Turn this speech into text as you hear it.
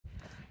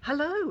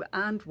Hello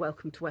and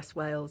welcome to West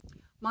Wales.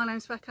 My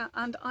name's Becca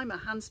and I'm a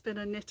hand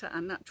spinner, knitter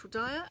and natural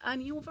dyer,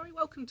 and you're very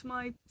welcome to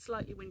my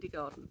slightly windy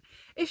garden.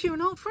 If you're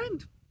an old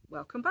friend,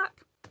 welcome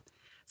back.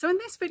 So in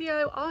this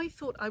video I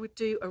thought I would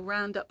do a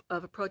roundup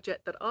of a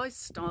project that I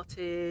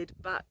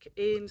started back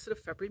in sort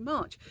of February,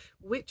 March,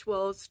 which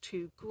was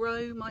to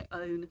grow my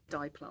own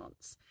dye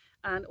plants.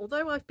 And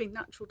although I've been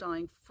natural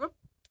dyeing for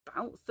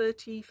about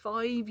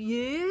 35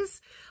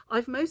 years,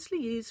 I've mostly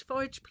used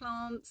forage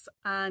plants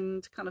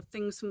and kind of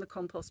things from the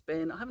compost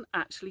bin. I haven't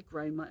actually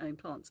grown my own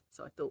plants,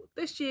 so I thought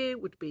this year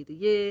would be the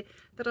year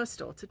that I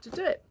started to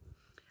do it.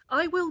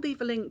 I will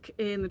leave a link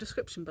in the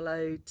description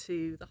below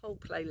to the whole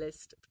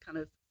playlist of kind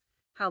of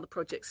how the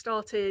project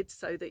started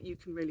so that you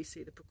can really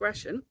see the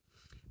progression.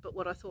 But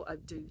what I thought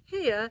I'd do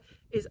here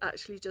is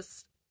actually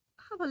just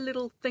have a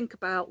little think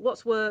about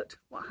what's worked,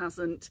 what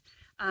hasn't.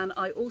 And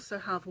I also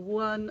have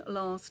one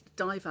last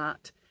dye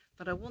vat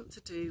that I want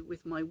to do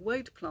with my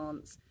Woad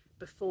plants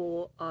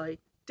before I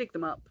dig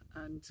them up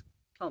and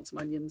plant some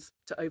onions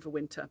to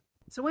overwinter.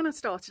 So when I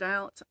started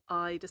out,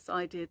 I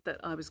decided that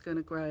I was going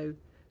to grow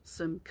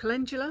some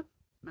calendula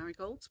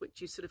marigolds,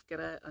 which you sort of get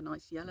a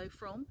nice yellow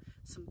from,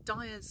 some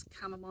dyer's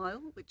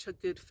chamomile, which are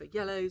good for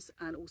yellows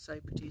and also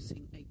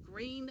producing a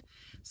green,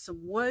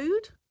 some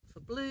Woad for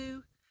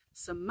blue,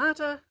 some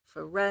madder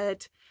for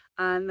red,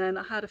 and then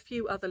I had a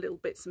few other little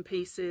bits and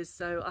pieces.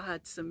 So I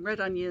had some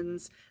red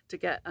onions to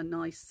get a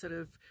nice sort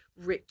of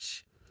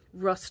rich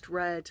rust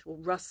red or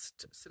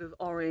rust sort of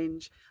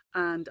orange,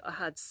 and I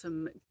had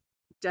some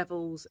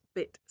devil's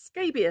bit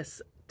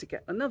scabious to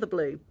get another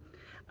blue.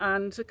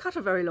 And to cut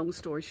a very long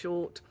story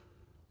short,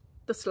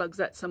 the slugs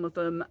ate some of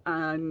them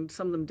and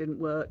some of them didn't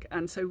work,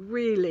 and so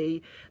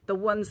really the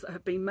ones that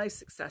have been most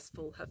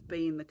successful have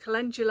been the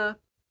calendula,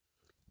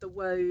 the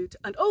Woad,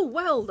 and oh,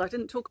 weld. I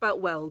didn't talk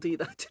about weld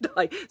either, did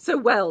I? So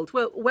weld,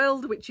 well,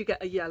 weld, which you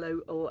get a yellow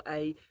or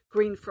a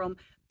green from,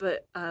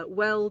 but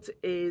weld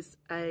is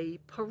a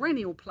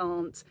perennial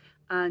plant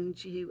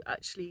and you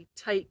actually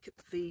take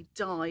the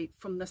dye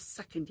from the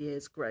second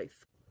year's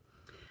growth.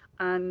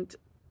 And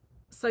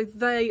so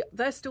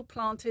they're still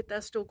planted, they're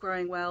still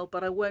growing well,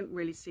 but I won't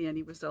really see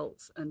any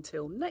results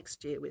until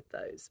next year with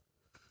those.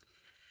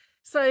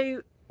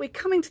 So we're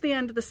coming to the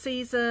end of the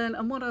season,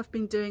 and what I've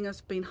been doing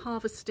is been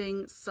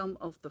harvesting some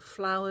of the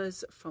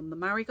flowers from the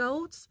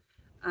marigolds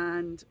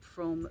and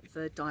from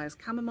the dyer's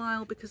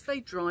chamomile because they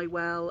dry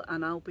well,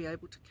 and I'll be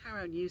able to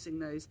carry on using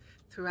those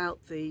throughout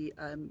the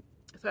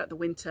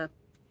winter.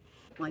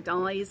 My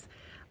dyes,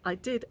 I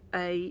did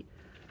a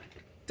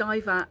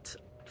dye vat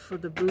for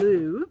the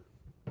blue,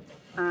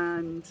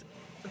 and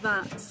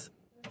that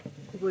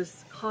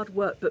was hard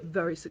work but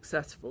very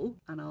successful,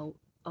 and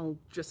I'll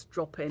just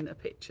drop in a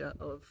picture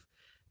of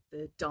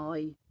the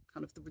dye,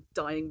 kind of the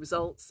dyeing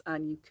results,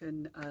 and you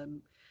can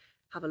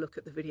have a look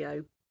at the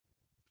video,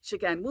 which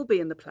again will be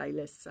in the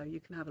playlist, so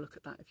you can have a look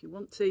at that if you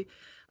want to.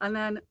 And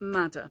then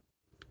madder,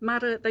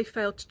 they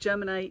failed to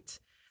germinate,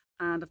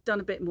 and I've done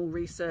a bit more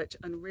research,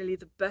 and really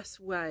the best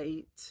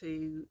way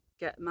to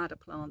get madder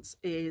plants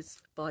is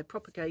by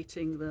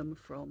propagating them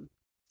from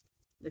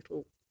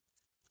little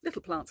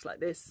plants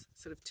like this,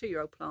 sort of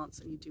 2-year-old plants,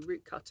 and you do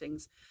root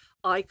cuttings.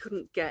 I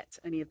couldn't get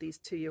any of these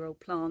 2-year-old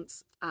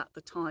plants at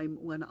the time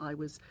when I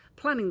was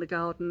planning the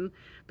garden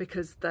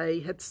because they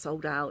had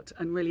sold out,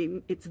 and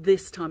really it's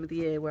this time of the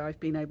year where I've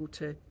been able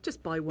to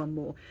just buy one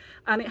more.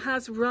 And it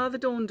has rather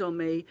dawned on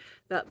me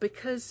that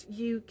because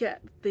you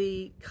get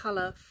the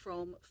colour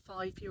from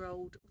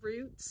 5-year-old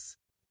roots,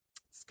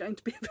 it's going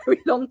to be a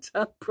very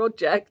long-term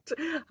project,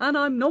 and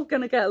I'm not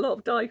going to get a lot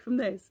of dye from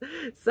this.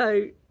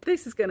 So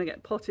this is going to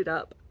get potted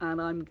up, and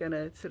I'm going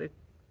to sort of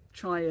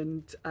try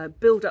and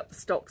build up the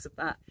stocks of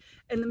that.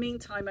 In the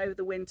meantime, over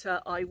the winter,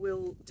 I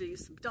will do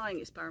some dyeing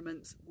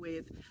experiments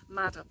with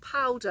madder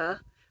powder,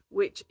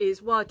 which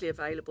is widely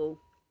available.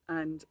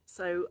 And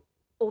so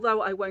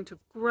although I won't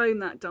have grown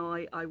that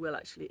dye, I will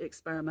actually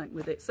experiment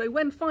with it. So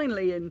when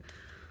finally in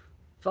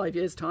 5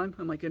 years time,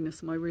 oh my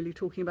goodness, am I really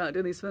talking about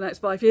doing this for the next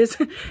 5 years?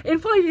 In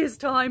 5 years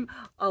time,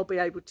 I'll be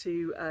able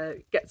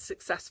to get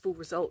successful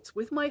results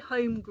with my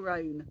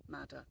homegrown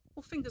madder.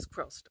 Well, fingers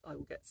crossed I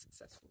will get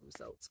successful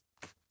results.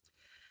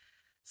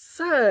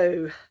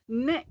 So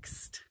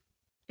next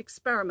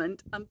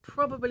experiment, and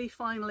probably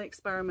final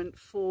experiment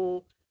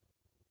for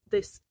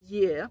this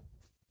year,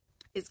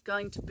 is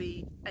going to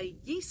be a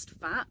yeast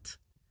vat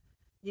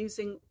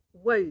using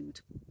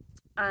Woad.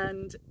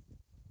 And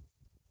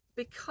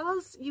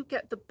because you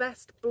get the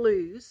best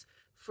blues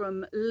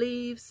from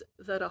leaves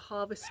that are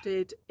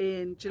harvested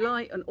in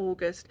July and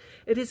August,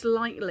 it is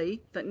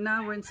likely that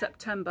now we're in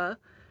September,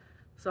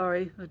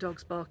 sorry, the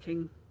dog's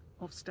barking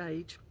off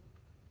stage.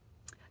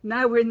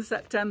 Now we're in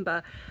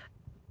September,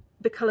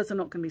 the colours are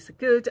not going to be so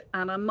good,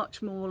 and I'm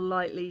much more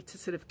likely to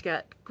sort of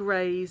get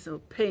greys or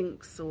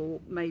pinks or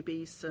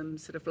maybe some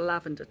sort of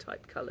lavender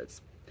type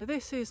colours. So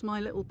this is my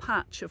little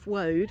patch of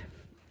Woad,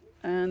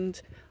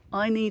 and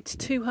I need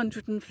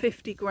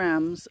 250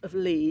 grams of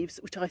leaves,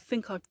 which I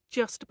think I've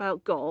just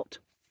about got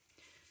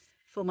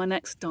for my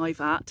next dye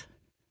vat.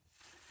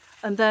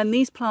 And then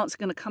these plants are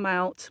going to come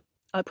out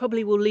I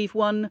probably will leave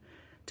one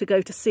to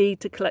go to seed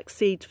to collect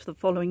seed for the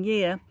following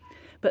year,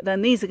 but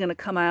then these are going to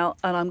come out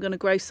and I'm going to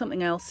grow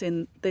something else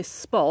in this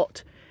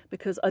spot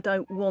because I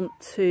don't want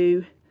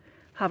to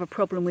have a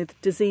problem with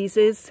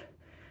diseases.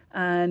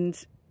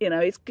 And you know,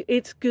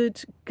 it's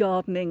good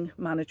gardening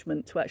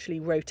management to actually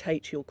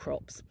rotate your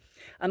crops,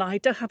 and I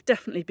have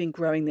definitely been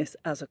growing this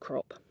as a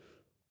crop.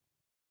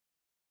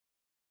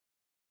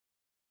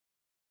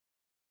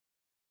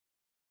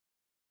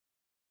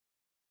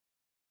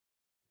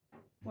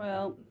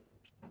 Well,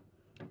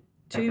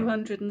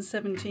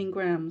 217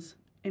 grams.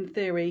 In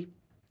theory,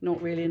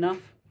 not really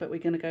enough, but we're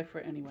going to go for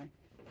it anyway.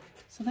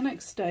 So the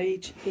next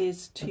stage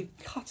is to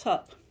cut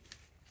up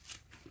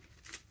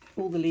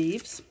all the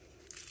leaves.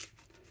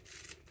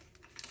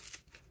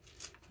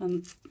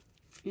 And,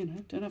 you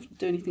know, don't have to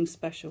do anything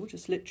special,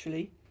 just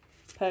literally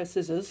a pair of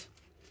scissors,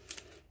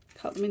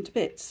 cut them into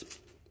bits.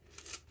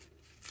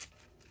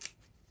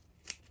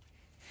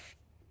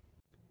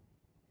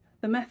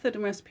 The method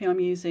and recipe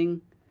I'm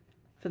using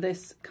for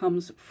this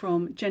comes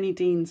from Jenny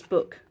Dean's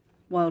book,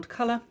 Wild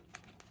Colour.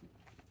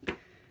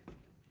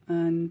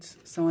 And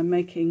so I'm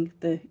making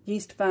the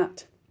yeast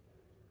vat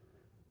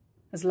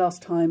as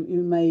last time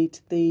you made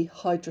the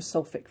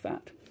hydrosulfic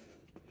vat.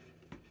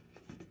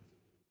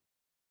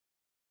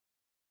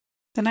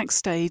 The next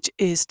stage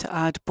is to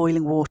add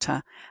boiling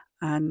water,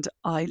 and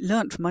I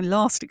learnt from my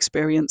last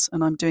experience,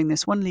 and I'm doing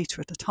this 1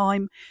 litre at a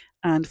time,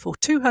 and for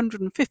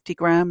 250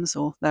 grams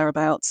or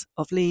thereabouts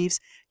of leaves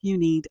you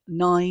need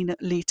 9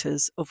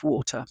 litres of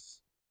water.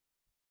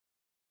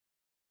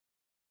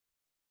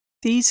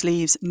 These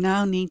leaves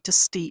now need to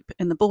steep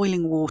in the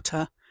boiling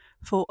water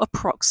for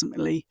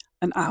approximately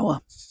an hour.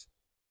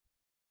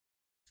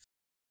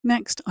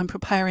 Next, I'm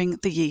preparing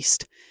the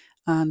yeast,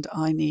 and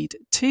I need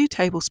 2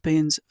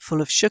 tablespoons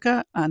full of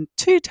sugar and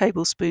 2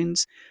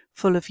 tablespoons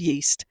full of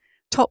yeast,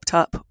 topped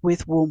up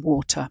with warm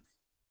water.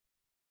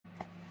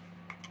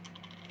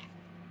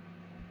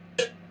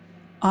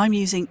 I'm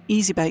using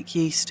easy bake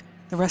yeast.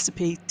 The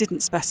recipe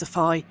didn't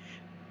specify,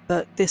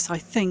 but this I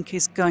think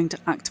is going to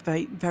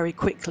activate very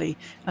quickly,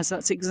 as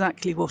that's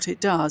exactly what it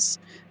does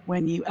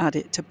when you add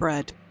it to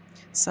bread.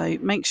 So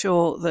make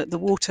sure that the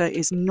water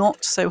is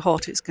not so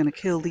hot it's going to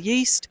kill the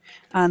yeast,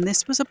 and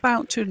this was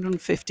about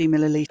 250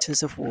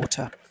 millilitres of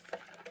water.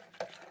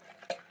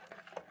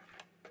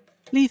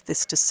 Leave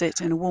this to sit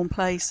in a warm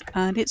place,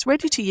 and it's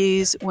ready to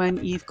use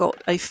when you've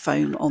got a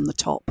foam on the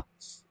top.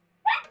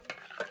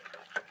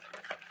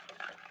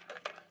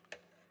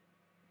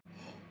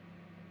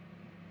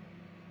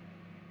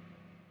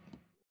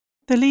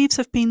 The leaves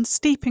have been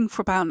steeping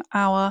for about an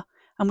hour,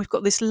 and we've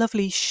got this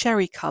lovely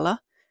sherry colour.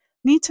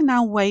 Need to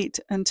now wait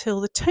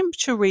until the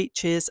temperature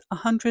reaches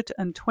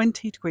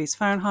 120 degrees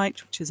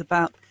Fahrenheit, which is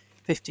about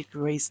 50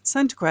 degrees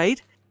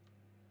centigrade.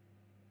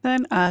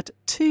 Then add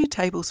 2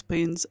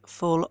 tablespoons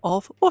full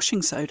of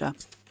washing soda.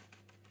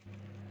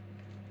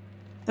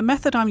 The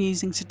method I'm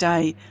using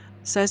today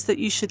says that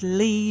you should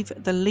leave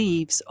the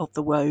leaves of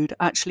the woad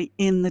actually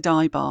in the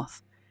dye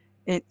bath.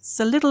 It's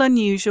a little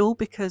unusual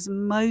because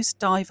most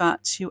dye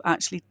vats you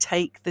actually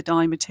take the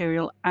dye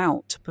material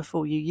out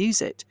before you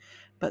use it,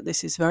 but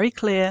this is very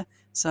clear,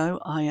 so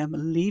I am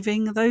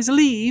leaving those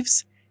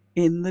leaves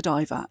in the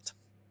dye vat.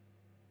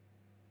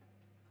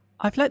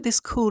 I've let this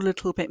cool a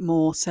little bit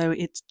more, so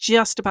it's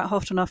just about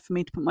hot enough for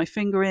me to put my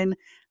finger in,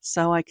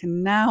 so I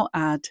can now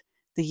add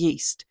the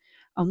yeast.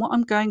 And what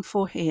I'm going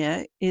for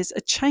here is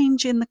a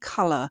change in the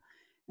colour,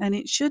 and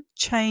it should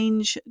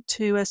change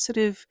to a sort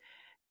of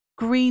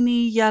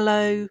greeny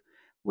yellow,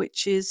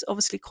 which is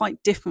obviously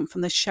quite different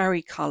from the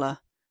sherry colour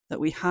that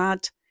we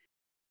had.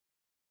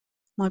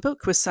 My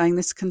book was saying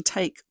this can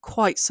take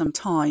quite some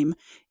time,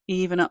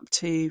 even up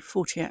to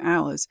 48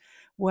 hours.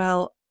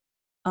 Well,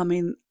 I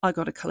mean, I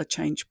got a colour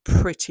change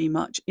pretty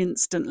much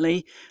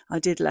instantly. I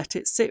did let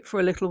it sit for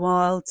a little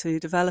while to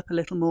develop a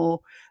little more,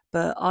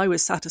 but I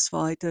was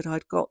satisfied that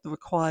I'd got the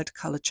required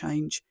colour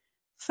change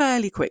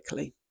fairly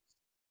quickly.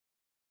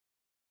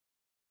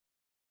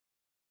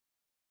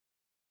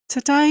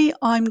 Today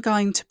I'm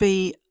going to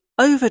be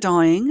over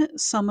dyeing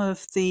some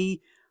of the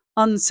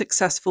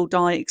unsuccessful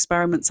dye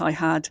experiments I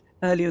had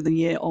earlier in the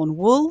year on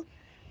wool.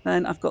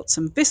 Then I've got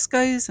some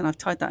viscose and I've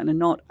tied that in a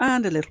knot,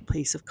 and a little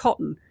piece of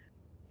cotton.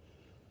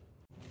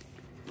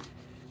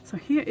 So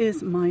here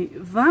is my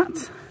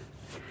vat,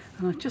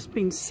 and I've just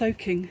been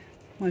soaking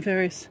my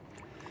various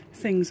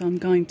things I'm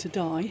going to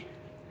dye.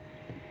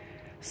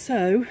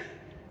 So,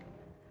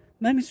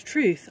 moment of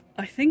truth,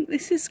 I think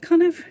this is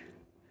kind of,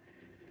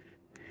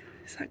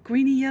 is that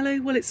greeny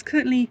yellow? Well, it's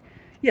currently,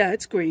 yeah,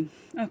 it's green.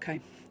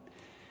 Okay,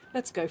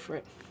 let's go for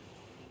it.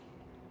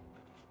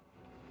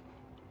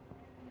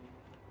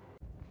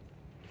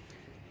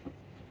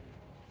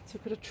 So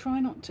I've got to try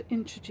not to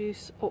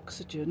introduce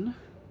oxygen.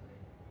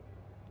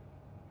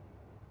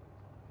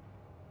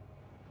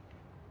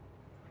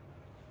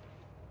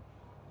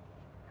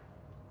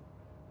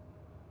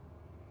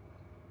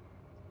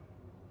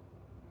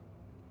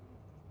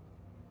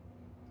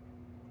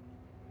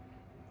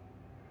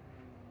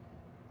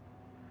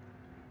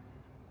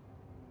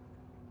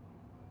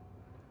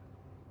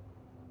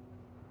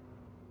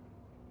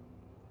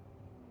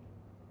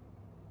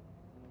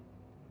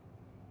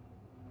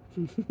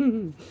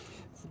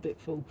 It's a bit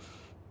full.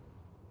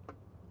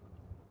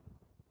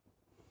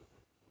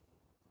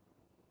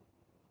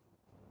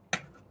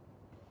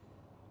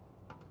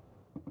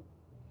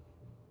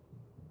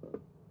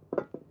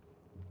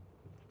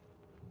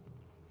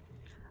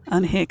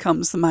 And here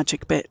comes the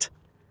magic bit.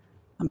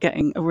 I'm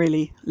getting a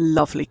really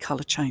lovely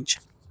colour change.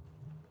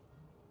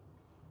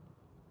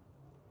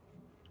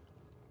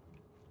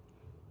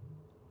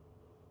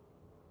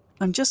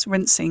 I'm just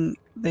rinsing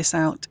this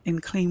out in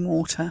clean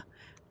water.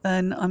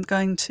 Then I'm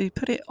going to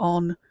put it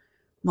on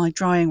my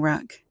drying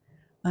rack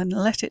and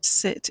let it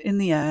sit in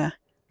the air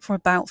for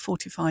about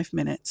 45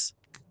 minutes.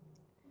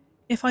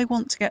 If I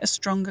want to get a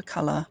stronger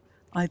colour,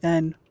 I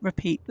then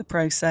repeat the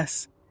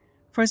process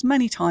for as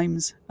many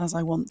times as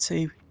I want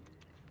to.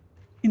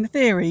 In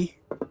theory,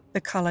 the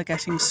colour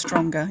getting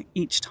stronger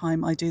each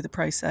time I do the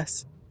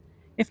process.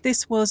 If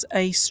this was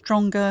a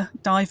stronger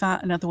dye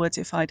vat, in other words,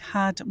 if I'd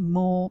had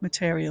more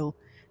material,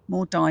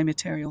 more dye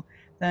material,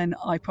 then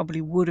I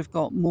probably would have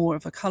got more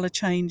of a colour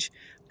change,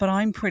 but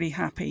I'm pretty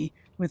happy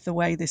with the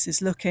way this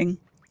is looking.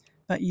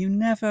 But you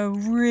never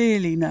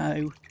really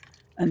know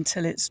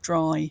until it's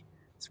dry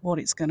what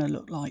it's going to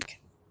look like.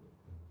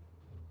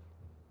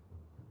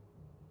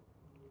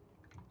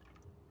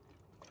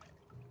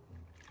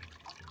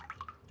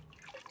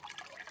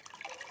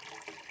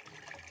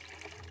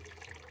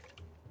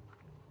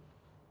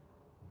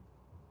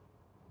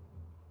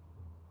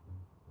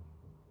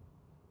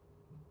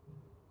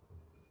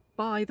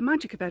 By the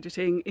magic of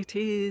editing, it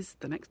is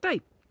the next day,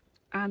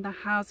 and there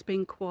has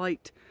been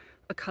quite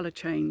a colour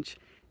change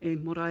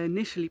in what I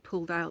initially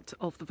pulled out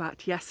of the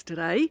vat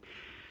yesterday.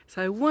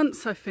 So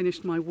once I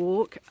finished my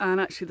walk,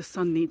 and actually the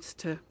sun needs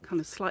to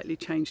kind of slightly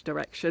change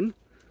direction,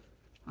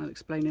 I'll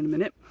explain in a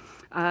minute.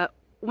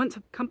 Once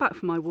I've come back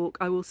from my walk,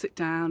 I will sit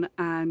down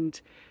and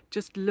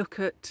just look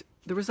at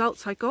the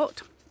results I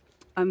got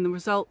and the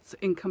results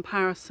in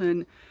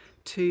comparison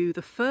to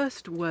the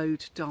first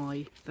Woad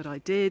dye that I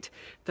did,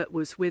 that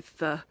was with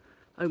the,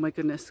 oh my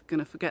goodness,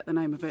 gonna forget the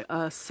name of it,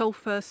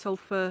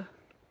 sulfur.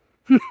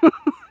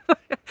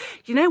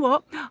 You know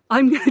what,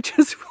 I'm gonna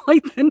just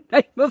write the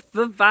name of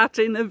the vat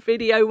in the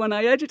video when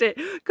I edit it,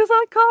 because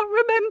I can't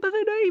remember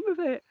the name of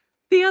it.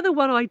 The other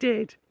one I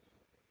did,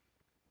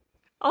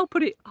 I'll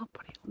put it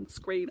on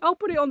screen. I'll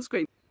put it on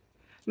screen.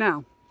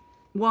 Now,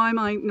 why am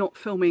I not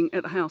filming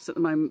at the house at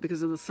the moment?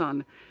 Because of the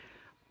sun.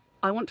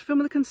 I want to film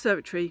in the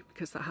conservatory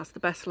because that has the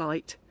best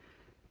light.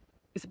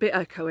 It's a bit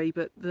echoey,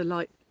 but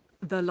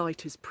the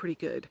light is pretty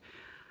good.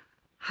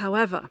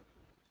 However,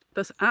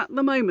 at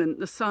the moment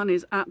the sun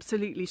is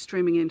absolutely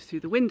streaming in through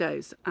the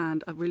windows,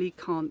 and I really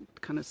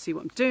can't kind of see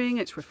what I'm doing.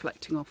 It's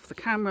reflecting off the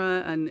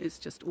camera, and it's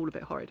just all a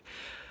bit horrid.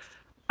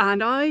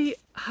 And I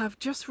have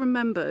just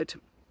remembered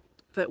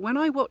that when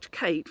I watch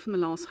Kate from the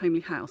last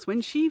Homely House,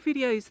 when she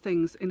videos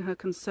things in her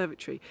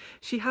conservatory,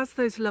 she has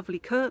those lovely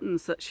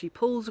curtains that she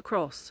pulls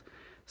across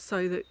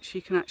so that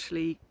she can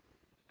actually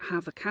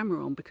have the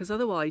camera on, because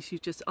otherwise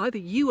either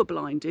you are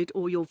blinded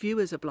or your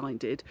viewers are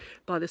blinded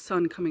by the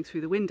sun coming through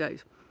the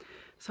windows.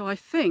 So I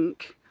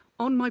think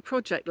on my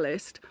project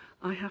list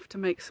I have to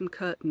make some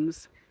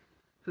curtains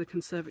for the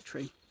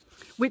conservatory,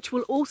 which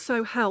will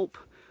also help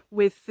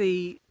with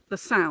the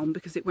sound,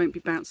 because it won't be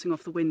bouncing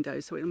off the window,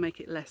 so it'll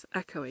make it less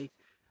echoey.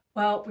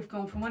 Well, we've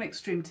gone from one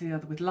extreme to the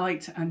other with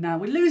light, and now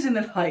we're losing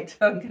the light.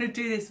 I'm going to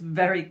do this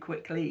very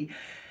quickly.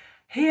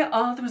 Here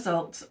are the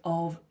results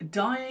of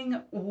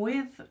dyeing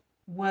with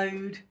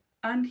Woad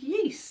and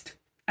yeast.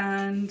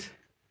 And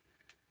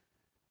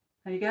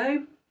there you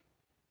go.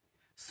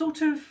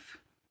 Sort of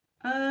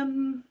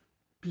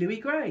bluey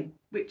grey,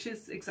 which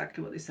is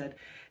exactly what they said.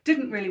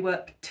 Didn't really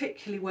work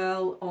particularly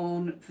well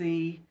on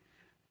the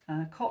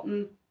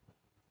cotton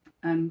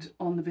and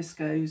on the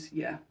viscose.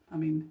 Yeah, I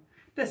mean,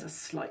 there's a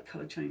slight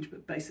colour change,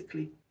 but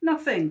basically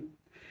nothing.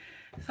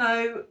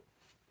 So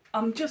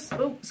I'm just,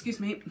 oh, excuse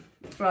me.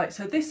 Right,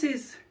 so this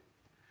is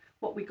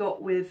what we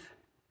got with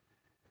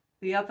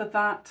the other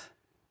vat.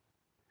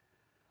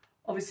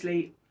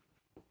 Obviously,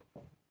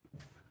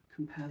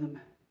 compare them.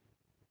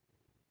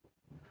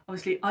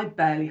 Obviously, I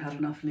barely had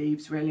enough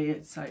leaves,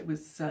 really. So it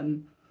was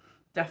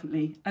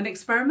definitely an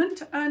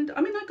experiment. And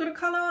I mean, I got a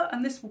colour,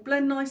 and this will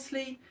blend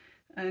nicely.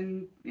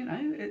 And you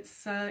know,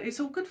 it's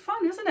all good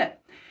fun, isn't it?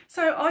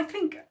 So I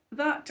think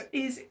that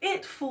is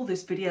it for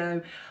this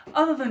video,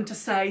 other than to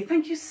say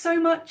thank you so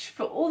much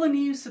for all the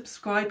new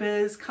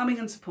subscribers coming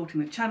and supporting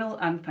the channel,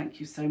 and thank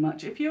you so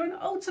much if you're an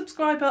old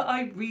subscriber.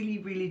 I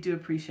really do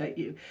appreciate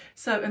you.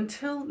 So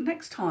until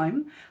next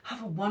time,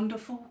 have a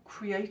wonderful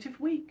creative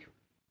week.